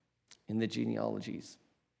in the genealogies.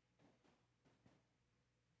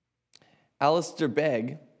 Alistair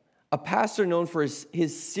Begg, a pastor known for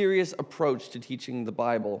his serious approach to teaching the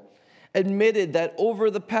Bible, admitted that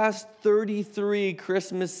over the past 33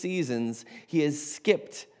 Christmas seasons, he has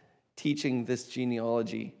skipped teaching this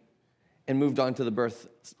genealogy and moved on to the birth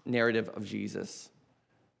narrative of Jesus.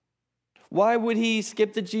 Why would he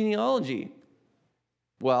skip the genealogy?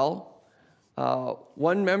 Well,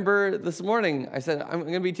 one member this morning, I said, I'm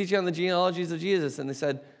going to be teaching on the genealogies of Jesus. And they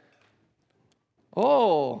said,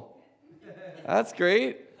 oh, that's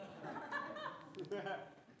great.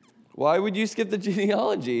 Why would you skip the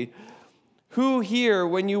genealogy? Who here,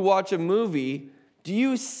 when you watch a movie, do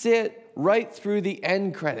you sit right through the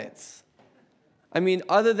end credits? I mean,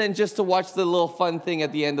 other than just to watch the little fun thing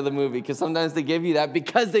at the end of the movie, because sometimes they give you that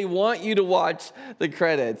because they want you to watch the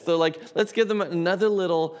credits. So let's give them another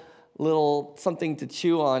little something to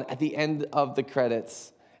chew on at the end of the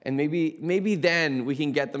credits. And maybe then we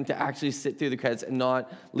can get them to actually sit through the credits and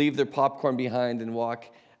not leave their popcorn behind and walk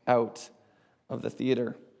out of the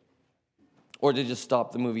theater. Or to just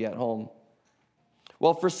stop the movie at home.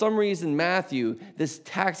 Well, for some reason, Matthew, this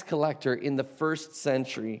tax collector in the first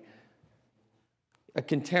century, a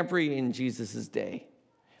contemporary in Jesus' day,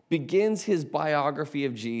 begins his biography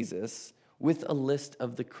of Jesus with a list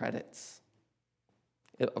of the credits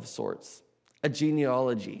of sorts, a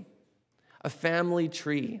genealogy, a family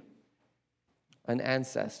tree, an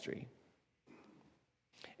ancestry.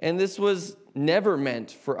 And this was never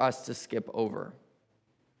meant for us to skip over.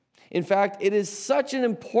 In fact, it is such an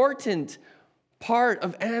important part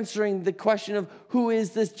of answering the question of who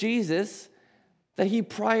is this Jesus that he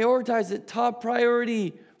prioritized it, top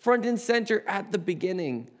priority, front and center at the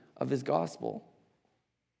beginning of his gospel.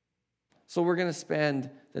 So we're going to spend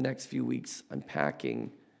the next few weeks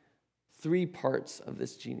unpacking 3 parts of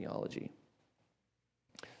this genealogy.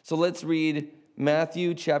 So let's read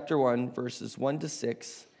Matthew chapter 1, verses 1 to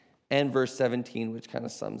 6, and verse 17, which kind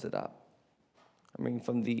of sums it up. I'm reading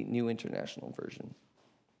from the New International Version.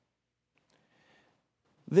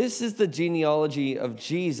 This is the genealogy of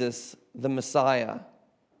Jesus, the Messiah,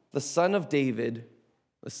 the son of David,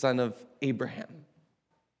 the son of Abraham.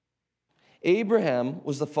 Abraham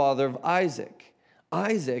was the father of Isaac,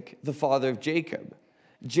 Isaac the father of Jacob,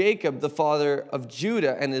 Jacob the father of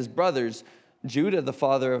Judah and his brothers, Judah the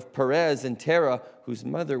father of Perez and Terah, whose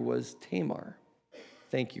mother was Tamar.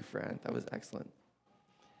 Thank you, Fran. That was excellent.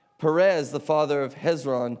 Perez, the father of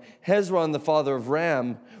Hezron, Hezron, the father of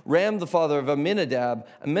Ram, Ram, the father of Amminadab,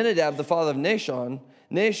 Amminadab, the father of Nahshon,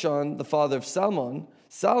 Nahshon, the father of Salmon,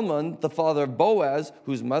 Salmon, the father of Boaz,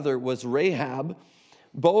 whose mother was Rahab,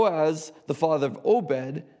 Boaz, the father of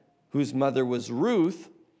Obed, whose mother was Ruth,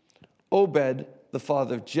 Obed, the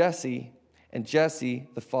father of Jesse, and Jesse,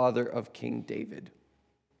 the father of King David.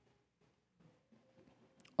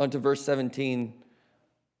 On to verse 17.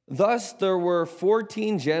 Thus there were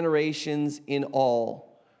 14 generations in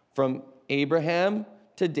all, from Abraham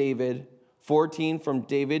to David, 14 from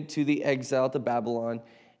David to the exile to Babylon,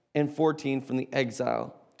 and 14 from the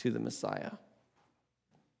exile to the Messiah.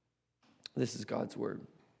 This is God's word.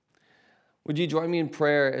 Would you join me in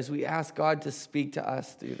prayer as we ask God to speak to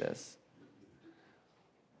us through this?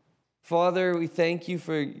 Father, we thank you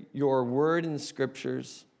for your word in the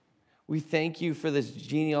scriptures. We thank you for this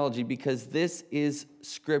genealogy because this is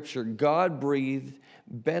scripture, God-breathed,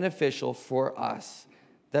 beneficial for us,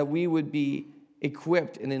 that we would be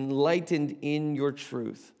equipped and enlightened in your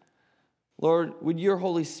truth. Lord, would your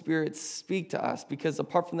Holy Spirit speak to us? Because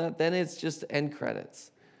apart from that, then it's just end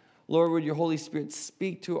credits. Lord, would your Holy Spirit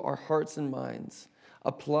speak to our hearts and minds,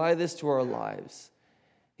 apply this to our lives,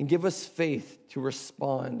 and give us faith to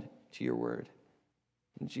respond to your word.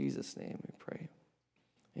 In Jesus' name we pray.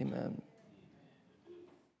 Amen.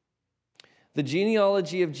 The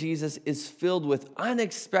genealogy of Jesus is filled with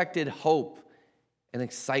unexpected hope and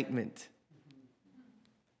excitement.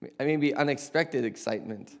 Maybe unexpected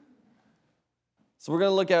excitement. So we're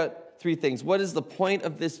going to look at 3 things. What is the point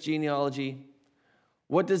of this genealogy?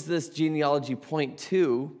 What does this genealogy point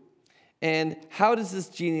to? And how does this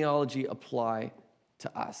genealogy apply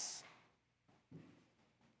to us?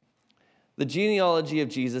 The genealogy of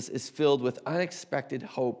Jesus is filled with unexpected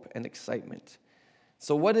hope and excitement.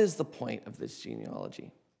 So what is the point of this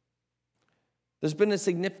genealogy? There's been a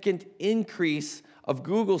significant increase of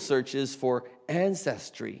Google searches for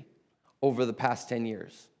ancestry over the past 10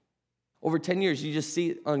 years. Over 10 years, you just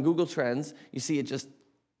see on Google Trends, you see it just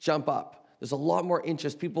jump up. There's a lot more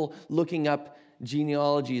interest, people looking up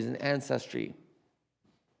genealogies and ancestry.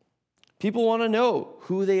 People want to know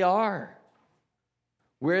who they are,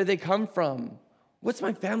 where they come from, what's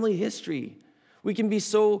my family history. We can be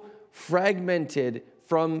so fragmented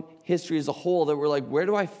from history as a whole that we're like, where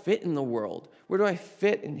do I fit in the world? Where do I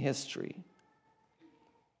fit in history?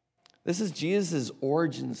 This is Jesus'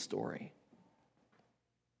 origin story.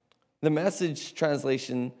 The Message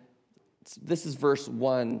translation, this is verse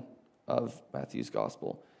 1 of Matthew's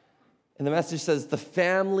gospel. And the Message says, the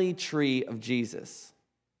family tree of Jesus.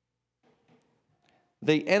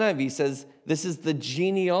 The NIV says, this is the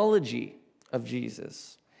genealogy of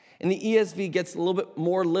Jesus. And the ESV gets a little bit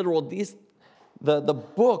more literal. The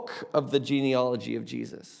book of the genealogy of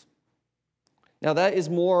Jesus. Now that is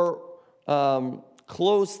more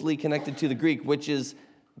closely connected to the Greek, which is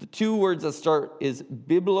the two words that start is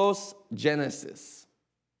biblos Genesis.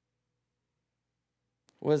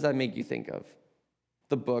 What does that make you think of?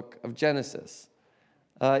 The book of Genesis.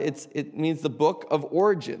 It means the book of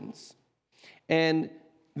origins. And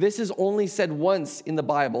this is only said once in the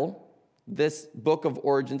Bible, this book of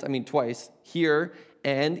origins, twice, here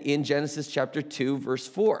and in Genesis chapter 2, verse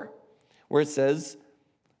 4, where it says,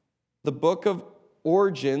 the book of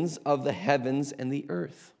origins of the heavens and the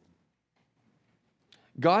earth.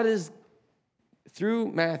 God is,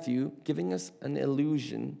 through Matthew, giving us an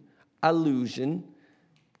allusion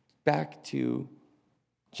back to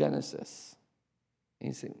Genesis.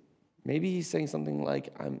 And maybe he's saying something like,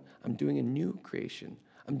 I'm doing a new creation.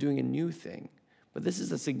 I'm doing a new thing. But this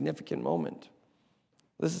is a significant moment.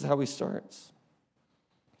 This is how he starts.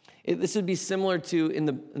 This would be similar to in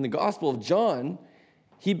the Gospel of John.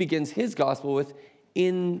 He begins his gospel with,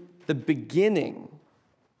 in the beginning.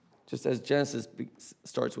 Just as Genesis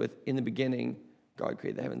starts with, in the beginning, God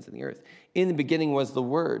created the heavens and the earth. In the beginning was the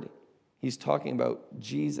Word. He's talking about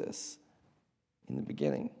Jesus in the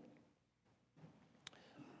beginning.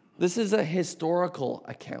 This is a historical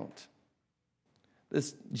account.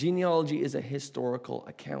 This genealogy is a historical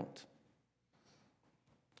account.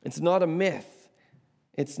 It's not a myth.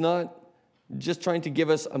 It's not just trying to give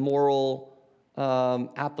us a moral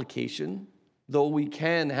application, though we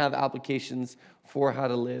can have applications for how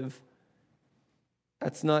to live.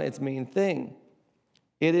 That's not its main thing.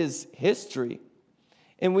 It is history.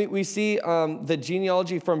 And we see the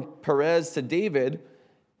genealogy from Perez to David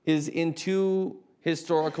is in two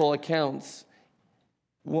historical accounts.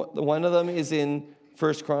 One of them is in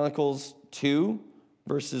 1 Chronicles 2,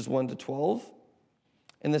 verses 1 to 12.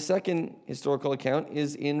 And the second historical account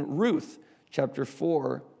is in Ruth, chapter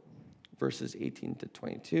 4, verses 18 to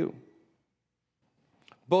 22.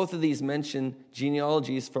 Both of these mention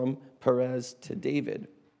genealogies from Perez to David.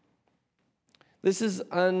 This is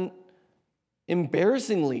an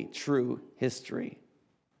embarrassingly true history.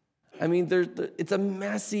 It's a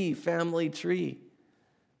messy family tree.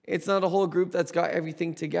 It's not a whole group that's got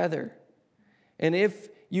everything together. And if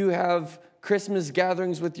you have Christmas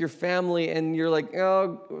gatherings with your family and you're like,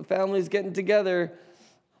 oh, family's getting together,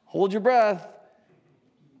 hold your breath.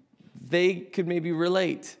 They could maybe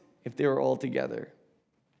relate if they were all together.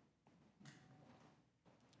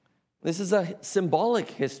 This is a symbolic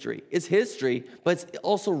history. It's history, but it's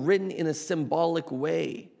also written in a symbolic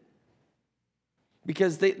way.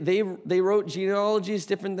 Because they wrote genealogies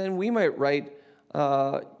different than we might write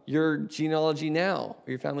your genealogy now, or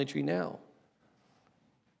your family tree now.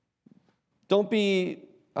 Don't be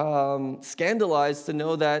scandalized to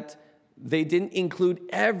know that they didn't include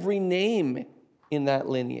every name in that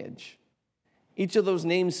lineage. Each of those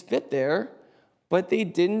names fit there, but they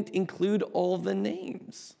didn't include all the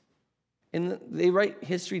names. And they write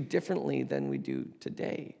history differently than we do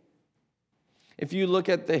today. If you look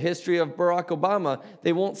at the history of Barack Obama,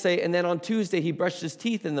 they won't say, and then on Tuesday he brushed his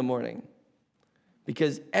teeth in the morning.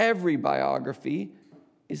 Because every biography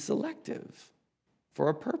is selective for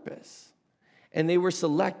a purpose. And they were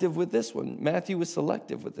selective with this one. Matthew was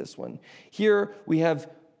selective with this one. Here we have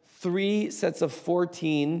 3 sets of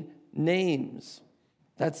 14 names.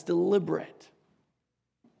 That's deliberate.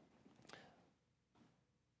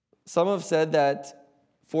 Some have said that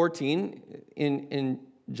 14 in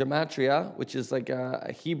gematria, which is like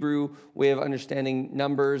a Hebrew way of understanding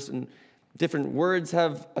numbers, and different words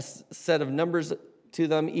have a set of numbers to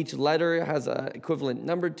them. Each letter has an equivalent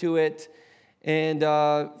number to it. And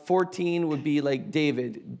 14 would be like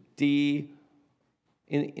David, D,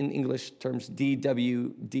 in English terms,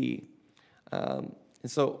 DWD,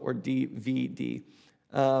 or DVD.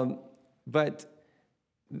 But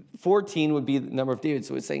 14 would be the number of David,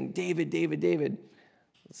 so it's saying David, David, David.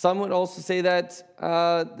 Some would also say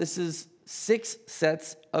that this is 6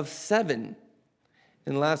 sets of 7.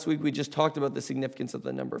 And last week we just talked about the significance of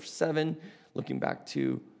the number of 7, looking back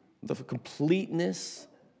to the completeness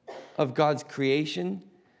of God's creation,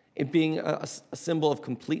 it being a symbol of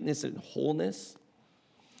completeness and wholeness.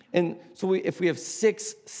 And so if we have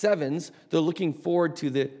 6 sevens, they're looking forward to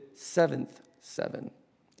the 7th 7.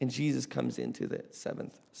 And Jesus comes into the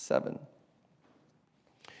 7th 7.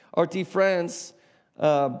 R.T. France,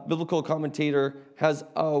 biblical commentator, has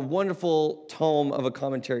a wonderful tome of a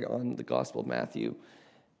commentary on the Gospel of Matthew.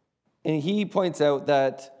 And he points out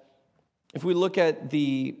that if we look at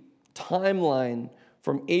the timeline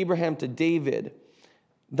from Abraham to David,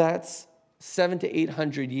 that's 700 to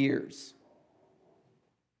 800 years.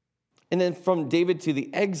 And then from David to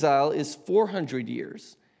the exile is 400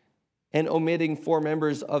 years, and omitting 4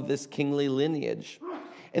 members of this kingly lineage.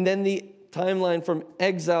 And then the timeline from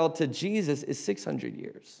exile to Jesus is 600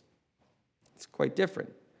 years. It's quite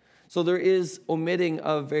different. So there is omitting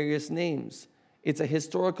of various names. It's a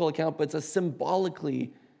historical account, but it's a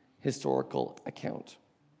symbolically historical account.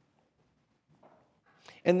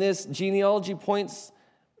 And this genealogy points,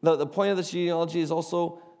 the point of this genealogy is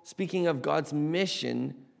also speaking of God's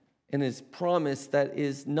mission and his promise that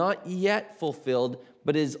is not yet fulfilled,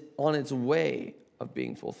 but is on its way of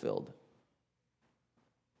being fulfilled.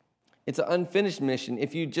 It's an unfinished mission.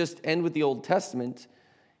 If you just end with the Old Testament,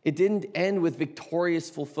 it didn't end with victorious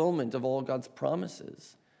fulfillment of all God's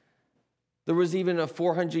promises. There was even a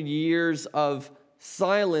 400 years of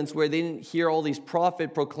silence where they didn't hear all these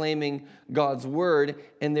prophets proclaiming God's word,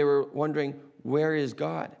 and they were wondering, where is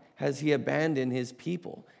God? Has he abandoned his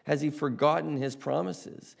people? Has he forgotten his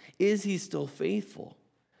promises? Is he still faithful?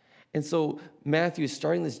 And so Matthew is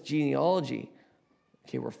starting this genealogy.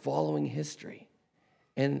 Okay, we're following history.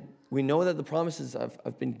 And we know that the promises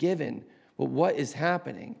have been given, but what is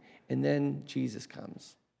happening? And then Jesus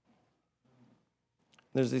comes.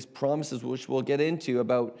 There's these promises which we'll get into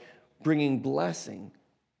about bringing blessing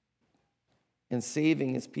and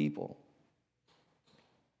saving his people.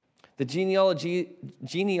 The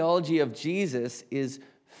genealogy of Jesus is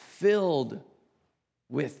filled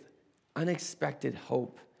with unexpected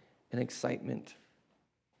hope and excitement.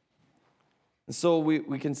 And so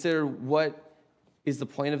we consider what is the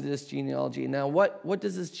point of this genealogy. Now, what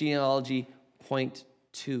does this genealogy point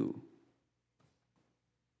to?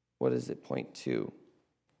 What does it point to?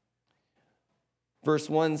 Verse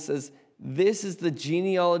 1 says, "This is the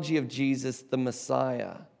genealogy of Jesus, the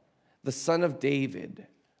Messiah, the son of David,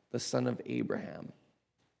 the son of Abraham."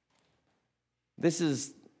 This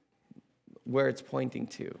is where it's pointing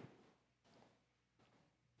to.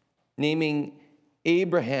 Naming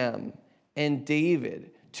Abraham and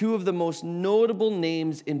David, 2 of the most notable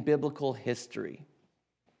names in biblical history.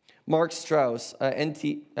 Mark Strauss,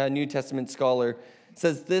 a New Testament scholar,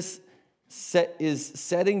 says this is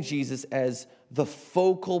setting Jesus as the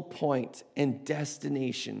focal point and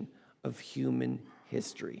destination of human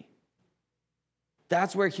history.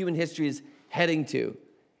 That's where human history is heading to.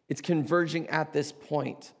 It's converging at this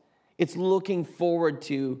point. It's looking forward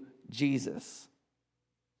to Jesus.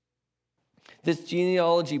 This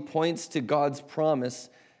genealogy points to God's promise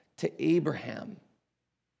to Abraham.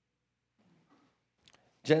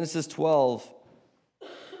 Genesis 12,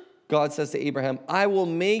 God says to Abraham, "I will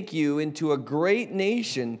make you into a great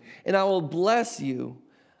nation, and I will bless you.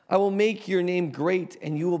 I will make your name great,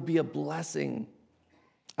 and you will be a blessing.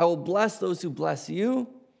 I will bless those who bless you,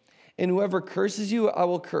 and whoever curses you, I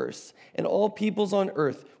will curse. And all peoples on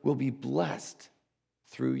earth will be blessed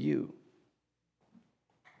through you."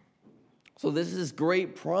 So this is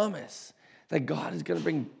great promise that God is going to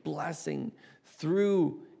bring blessing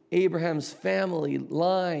through Abraham's family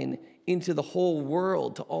line into the whole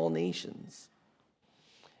world, to all nations.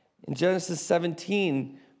 In Genesis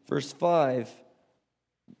 17, verse 5,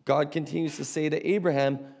 God continues to say to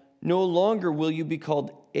Abraham, "No longer will you be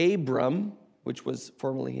called Abram," which was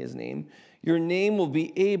formerly his name. "Your name will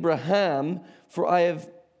be Abraham, for I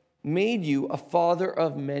have made you a father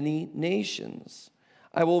of many nations.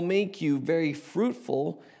 I will make you very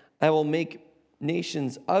fruitful. I will make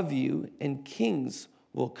nations of you, and kings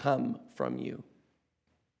will come from you."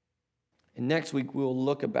 And next week, we'll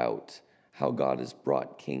look about how God has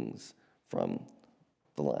brought kings from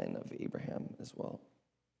the line of Abraham as well.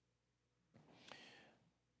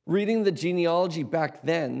 Reading the genealogy back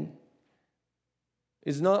then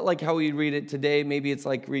is not like how we read it today. Maybe it's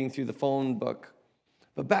like reading through the phone book.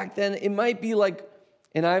 But back then, it might be like,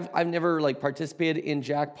 and I've never like participated in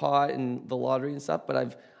jackpot and the lottery and stuff,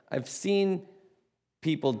 but I've seen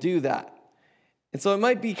people do that. And so it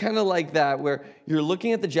might be kind of like that, where you're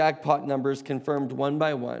looking at the jackpot numbers confirmed one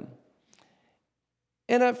by one.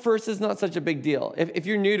 And at first, it's not such a big deal. If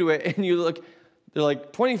you're new to it and you look, they're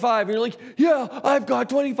like 25, and you're like, "Yeah, I've got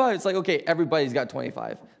 25." It's like, okay, everybody's got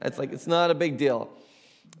 25. That's like, it's not a big deal.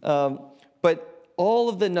 But all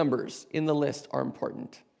of the numbers in the list are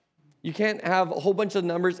important. You can't have a whole bunch of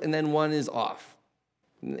numbers and then one is off.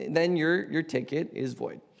 Then your ticket is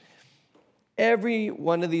void. Every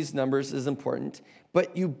one of these numbers is important,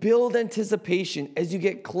 but you build anticipation as you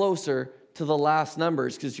get closer to the last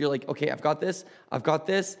numbers because you're like, okay, I've got this, I've got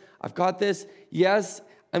this, I've got this. Yes,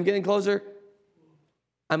 I'm getting closer.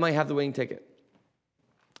 I might have the winning ticket.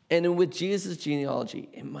 And with Jesus' genealogy,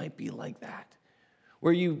 it might be like that,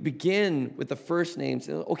 where you begin with the first names.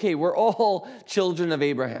 Okay, we're all children of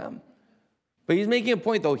Abraham. But he's making a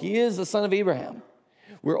point, though. He is the son of Abraham.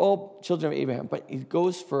 We're all children of Abraham, but it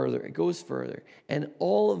goes further. It goes further. And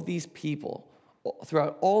all of these people,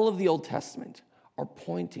 throughout all of the Old Testament, are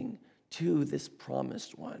pointing to this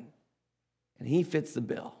promised one. And he fits the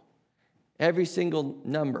bill. Every single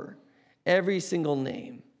number, every single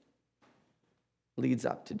name leads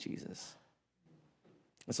up to Jesus.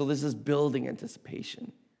 And so this is building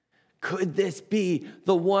anticipation. Could this be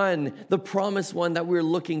the one, the promised one that we're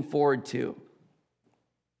looking forward to?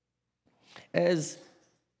 As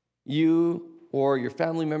you or your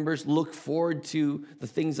family members look forward to the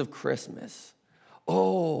things of Christmas.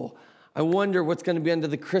 Oh, I wonder what's going to be under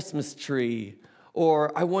the Christmas tree.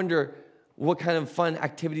 Or I wonder what kind of fun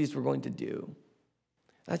activities we're going to do.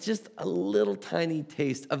 That's just a little tiny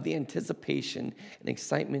taste of the anticipation and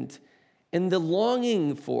excitement and the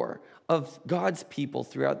longing of God's people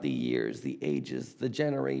throughout the years, the ages, the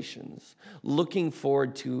generations, looking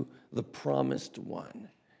forward to the promised one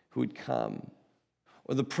who would come,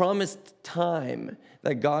 or the promised time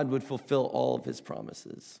that God would fulfill all of his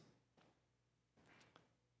promises.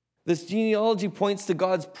 This genealogy points to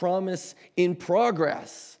God's promise in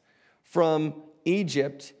progress from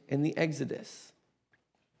Egypt and the Exodus.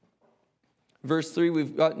 Verse 3,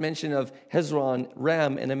 we've got mention of Hezron,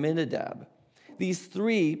 Ram, and Amminadab. These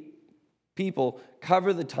three people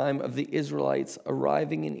cover the time of the Israelites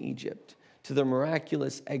arriving in Egypt to the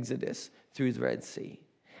miraculous exodus through the Red Sea.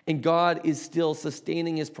 And God is still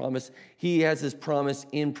sustaining his promise. He has his promise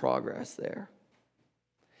in progress there.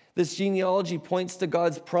 This genealogy points to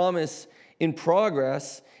God's promise in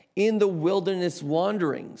progress in the wilderness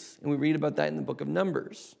wanderings. And we read about that in the book of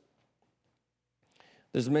Numbers.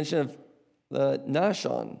 There's a mention of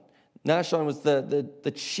Nahshon. Nahshon was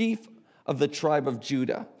the chief of the tribe of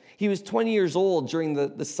Judah. He was 20 years old during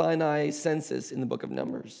the Sinai census in the book of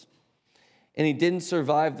Numbers. And he didn't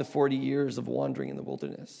survive the 40 years of wandering in the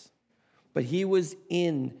wilderness. But he was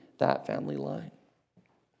in that family line.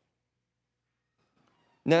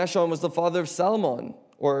 Nahshon was the father of Salmon,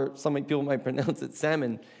 or some people might pronounce it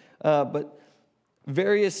Salmon. But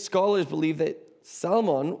various scholars believe that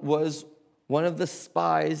Salmon was one of the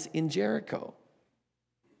spies in Jericho,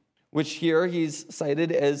 which here he's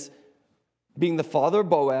cited as being the father of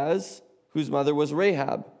Boaz, whose mother was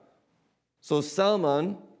Rahab. So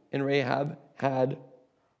Salmon and Rahab had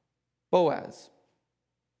Boaz.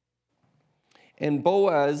 And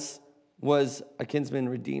Boaz was a kinsman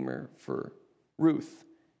redeemer for Ruth.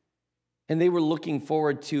 And they were looking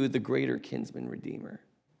forward to the greater kinsman redeemer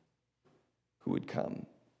who would come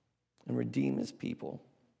and redeem his people.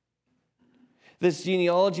 This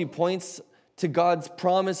genealogy points to God's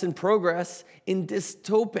promise and progress in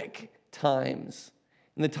dystopic times,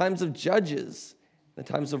 in the times of Judges, in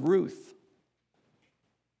the times of Ruth.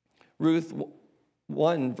 Ruth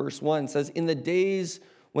 1, verse 1 says, "In the days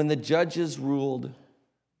when the judges ruled,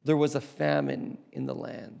 there was a famine in the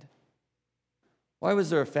land." Why was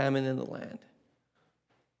there a famine in the land?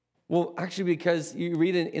 Well, actually, because you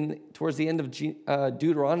read towards the end of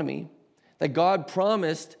Deuteronomy that God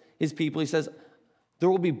promised his people, he says, there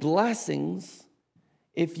will be blessings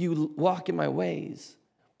if you walk in my ways,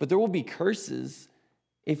 but there will be curses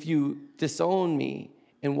if you disown me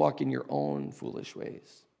and walk in your own foolish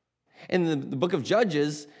ways. In the book of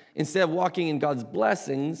Judges, instead of walking in God's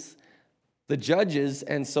blessings, the judges,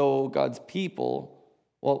 and so God's people,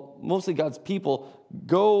 well, mostly God's people,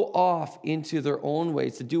 go off into their own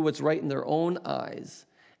ways to do what's right in their own eyes.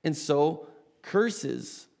 And so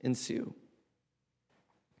curses ensue.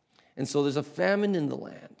 And so there's a famine in the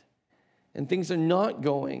land. And things are not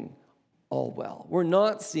going all well. We're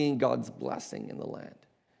not seeing God's blessing in the land.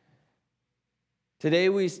 Today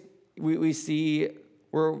we see,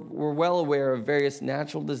 we're well aware of various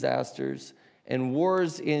natural disasters and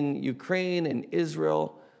wars in Ukraine and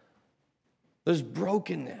Israel. There's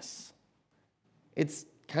brokenness. It's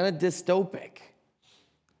kind of dystopic.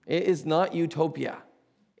 It is not utopia.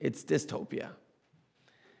 It's dystopia.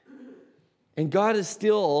 And God is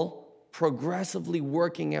still progressively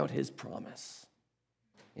working out his promise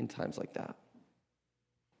in times like that.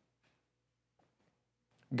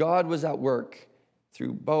 God was at work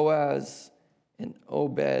through Boaz and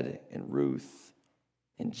Obed and Ruth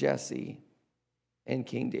and Jesse and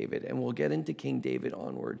King David. And we'll get into King David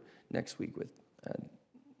onward next week with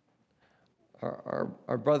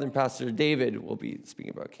our brother and pastor David will be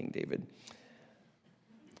speaking about King David.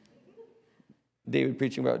 David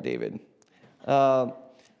preaching about David.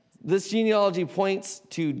 This genealogy points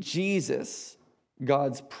to Jesus,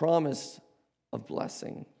 God's promise of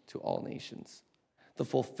blessing to all nations, the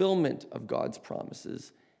fulfillment of God's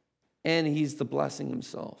promises, and he's the blessing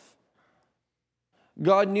himself.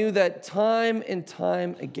 God knew that time and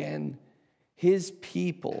time again, his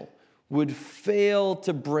people would fail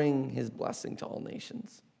to bring his blessing to all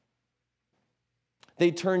nations.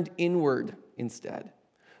 They turned inward instead,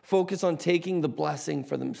 focused on taking the blessing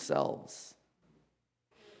for themselves.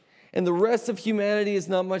 And the rest of humanity is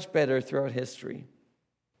not much better throughout history,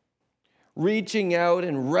 reaching out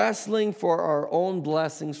and wrestling for our own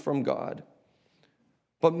blessings from God,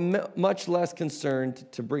 but much less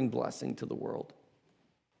concerned to bring blessing to the world.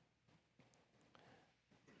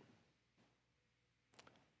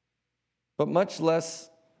 But much less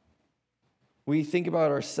we think about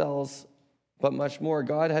ourselves, but much more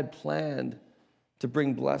God had planned to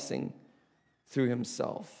bring blessing through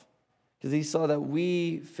himself, because he saw that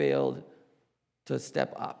we failed to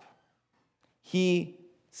step up. He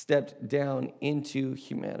stepped down into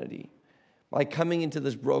humanity by coming into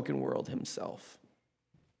this broken world himself.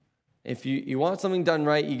 If you want something done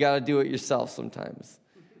right, you got to do it yourself sometimes.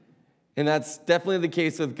 And that's definitely the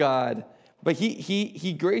case with God. But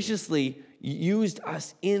he graciously used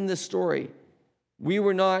us in the story. We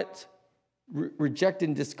were not rejected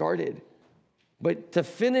and discarded. But to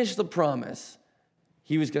finish the promise,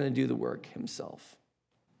 he was going to do the work himself.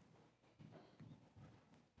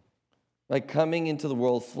 By coming into the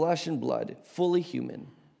world, flesh and blood, fully human,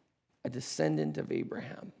 a descendant of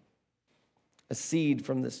Abraham, a seed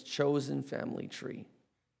from this chosen family tree.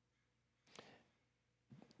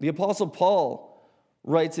 The Apostle Paul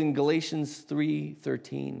writes in Galatians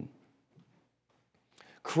 3:13,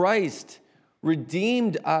 Christ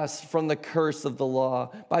redeemed us from the curse of the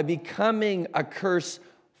law by becoming a curse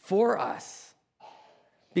for us.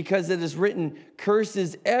 Because it is written, cursed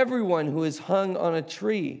is everyone who is hung on a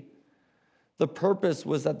tree. The purpose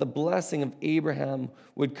was that the blessing of Abraham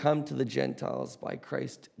would come to the Gentiles by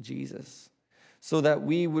Christ Jesus, so that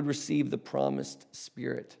we would receive the promised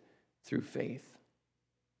Spirit through faith.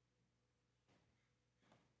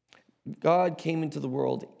 God came into the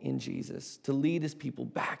world in Jesus to lead his people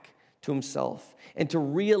back to himself and to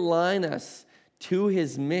realign us to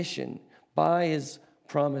his mission by his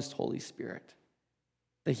promised Holy Spirit.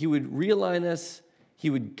 That he would realign us, he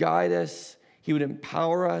would guide us, he would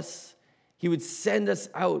empower us, he would send us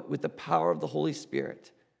out with the power of the Holy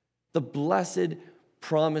Spirit, the blessed,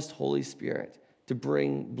 promised Holy Spirit, to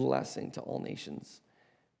bring blessing to all nations,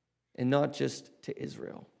 and not just to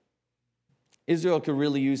Israel. Israel could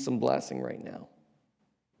really use some blessing right now.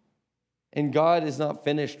 And God is not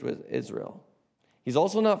finished with Israel. He's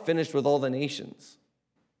also not finished with all the nations.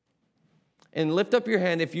 And lift up your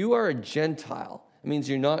hand if you are a Gentile. It means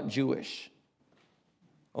you're not Jewish.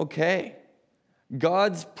 Okay.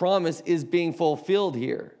 God's promise is being fulfilled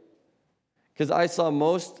here. Because I saw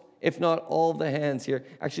most, if not all, of the hands here.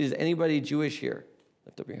 Actually, is anybody Jewish here?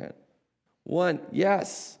 Lift up your hand. One.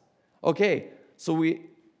 Yes. Okay. So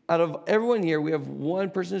out of everyone here, we have one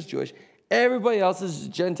person who's Jewish. Everybody else is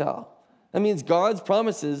Gentile. That means God's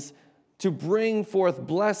promises to bring forth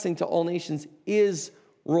blessing to all nations is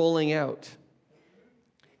rolling out.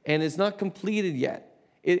 And it's not completed yet.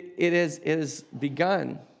 It has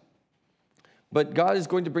begun. But God is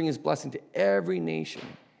going to bring his blessing to every nation.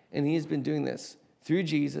 And he has been doing this through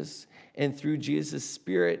Jesus and through Jesus'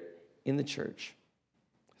 Spirit in the church,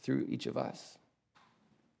 through each of us.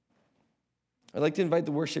 I'd like to invite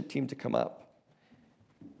the worship team to come up,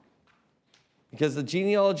 because the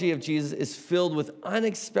genealogy of Jesus is filled with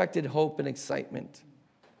unexpected hope and excitement.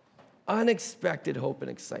 Unexpected hope and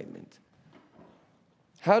excitement.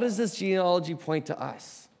 How does this genealogy point to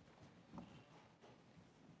us?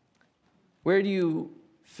 Where do you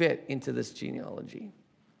fit into this genealogy?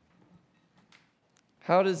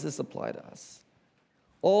 How does this apply to us?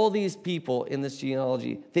 All these people in this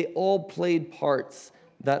genealogy, they all played parts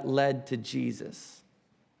that led to Jesus.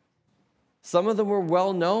 Some of them were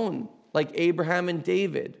well known, like Abraham and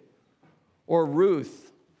David, or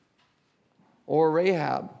Ruth, or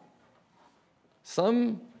Rahab.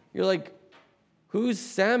 Some, you're like, who's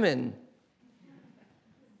Salmon?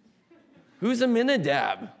 Who's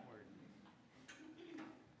Aminadab?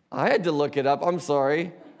 I had to look it up, I'm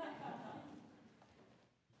sorry.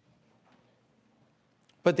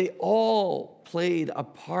 But they all played a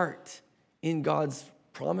part in God's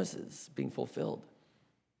promises being fulfilled.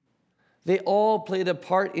 They all played a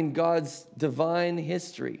part in God's divine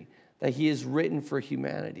history that he has written for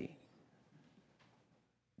humanity.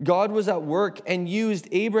 God was at work and used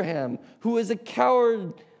Abraham, who was a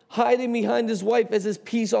coward, hiding behind his wife as his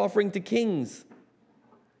peace offering to kings.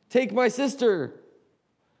 Take my sister.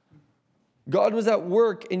 God was at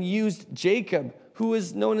work and used Jacob, who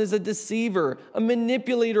was known as a deceiver, a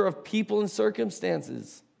manipulator of people and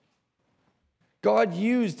circumstances. God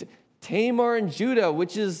used Tamar and Judah,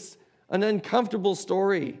 which is an uncomfortable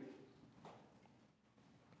story.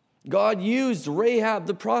 God used Rahab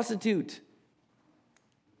the prostitute.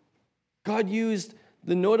 God used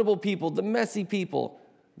the notable people, the messy people,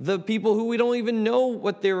 the people who we don't even know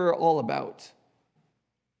what they were all about.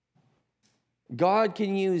 God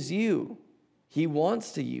can use you. He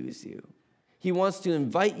wants to use you. He wants to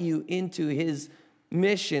invite you into his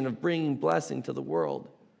mission of bringing blessing to the world.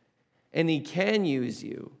 And he can use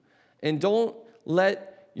you. And don't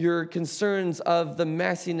let your concerns of the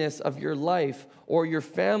messiness of your life or your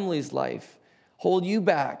family's life hold you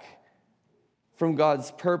back from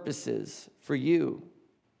God's purposes for you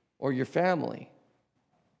or your family.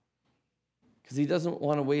 Because he doesn't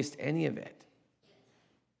want to waste any of it.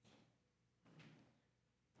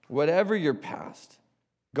 Whatever your past,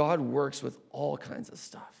 God works with all kinds of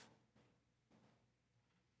stuff.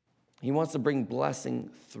 He wants to bring blessing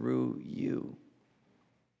through you.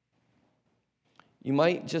 You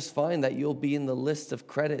might just find that you'll be in the list of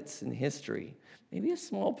credits in history, maybe a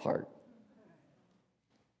small part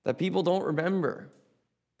that people don't remember.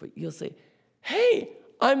 But you'll say, hey,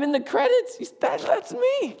 I'm in the credits. That's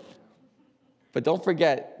me. But don't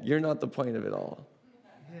forget, you're not the point of it all.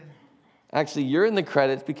 Actually, you're in the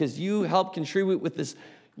credits because you helped contribute with this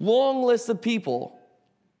long list of people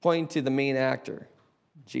pointing to the main actor,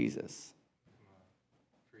 Jesus.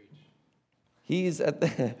 He's at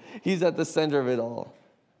the center of it all.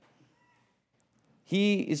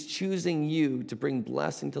 He is choosing you to bring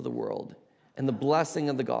blessing to the world and the blessing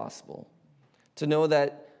of the gospel. To know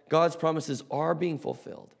that God's promises are being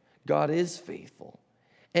fulfilled. God is faithful.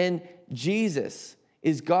 And Jesus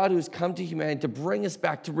is God who's come to humanity to bring us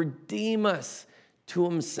back, to redeem us to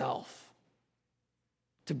himself.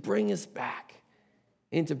 To bring us back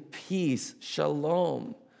into peace,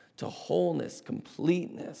 shalom, to wholeness,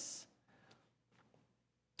 completeness.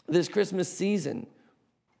 This Christmas season,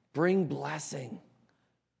 bring blessing.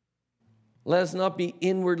 Let us not be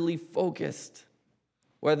inwardly focused,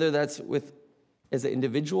 whether that's as an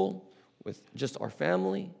individual, with just our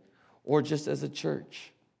family, or just as a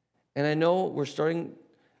church. And I know we're starting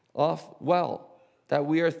off well, that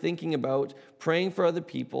we are thinking about praying for other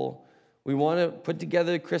people. We want to put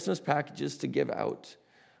together Christmas packages to give out.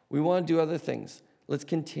 We want to do other things. Let's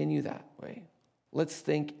continue that way. Let's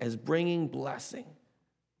think as bringing blessing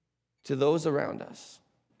to those around us.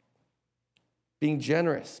 Being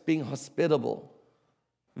generous, being hospitable,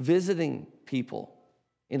 visiting people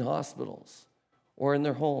in hospitals or in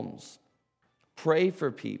their homes. Pray for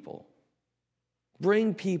people.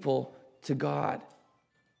 Bring people to God.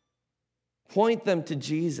 Point them to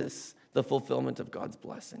Jesus, the fulfillment of God's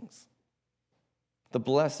blessings. The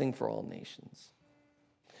blessing for all nations.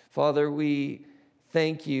 Father, we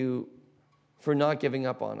thank you for not giving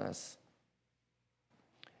up on us.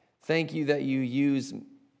 Thank you that you use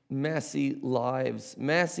messy lives,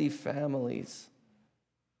 messy families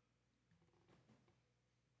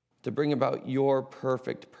to bring about your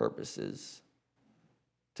perfect purposes,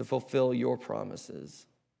 to fulfill your promises.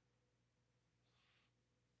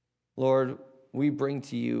 Lord, we bring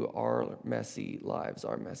to you our messy lives,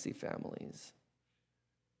 our messy families.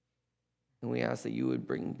 And we ask that you would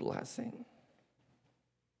bring blessing.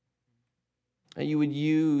 That you would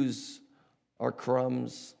use our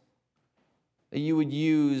crumbs. That you would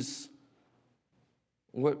use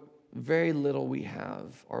what very little we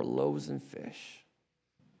have, our loaves and fish.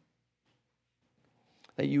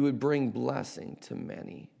 That you would bring blessing to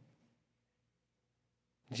many.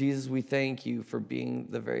 Jesus, we thank you for being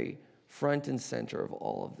the very front and center of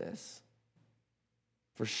all of this.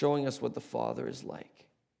 For showing us what the Father is like.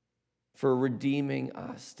 For redeeming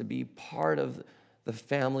us to be part of the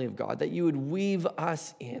family of God. That you would weave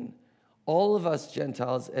us in. All of us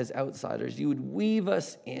Gentiles as outsiders, you would weave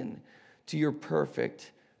us in to your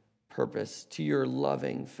perfect purpose, to your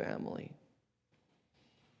loving family.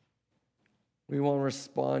 We want to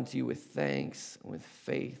respond to you with thanks and with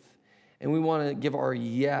faith. And we want to give our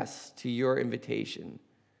yes to your invitation.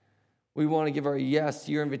 We want to give our yes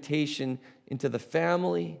to your invitation into the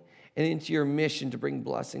family and into your mission to bring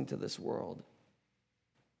blessing to this world.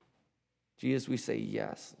 Jesus, we say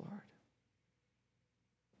yes, Lord.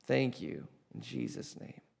 Thank you. In Jesus'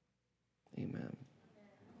 name, amen.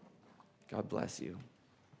 God bless you.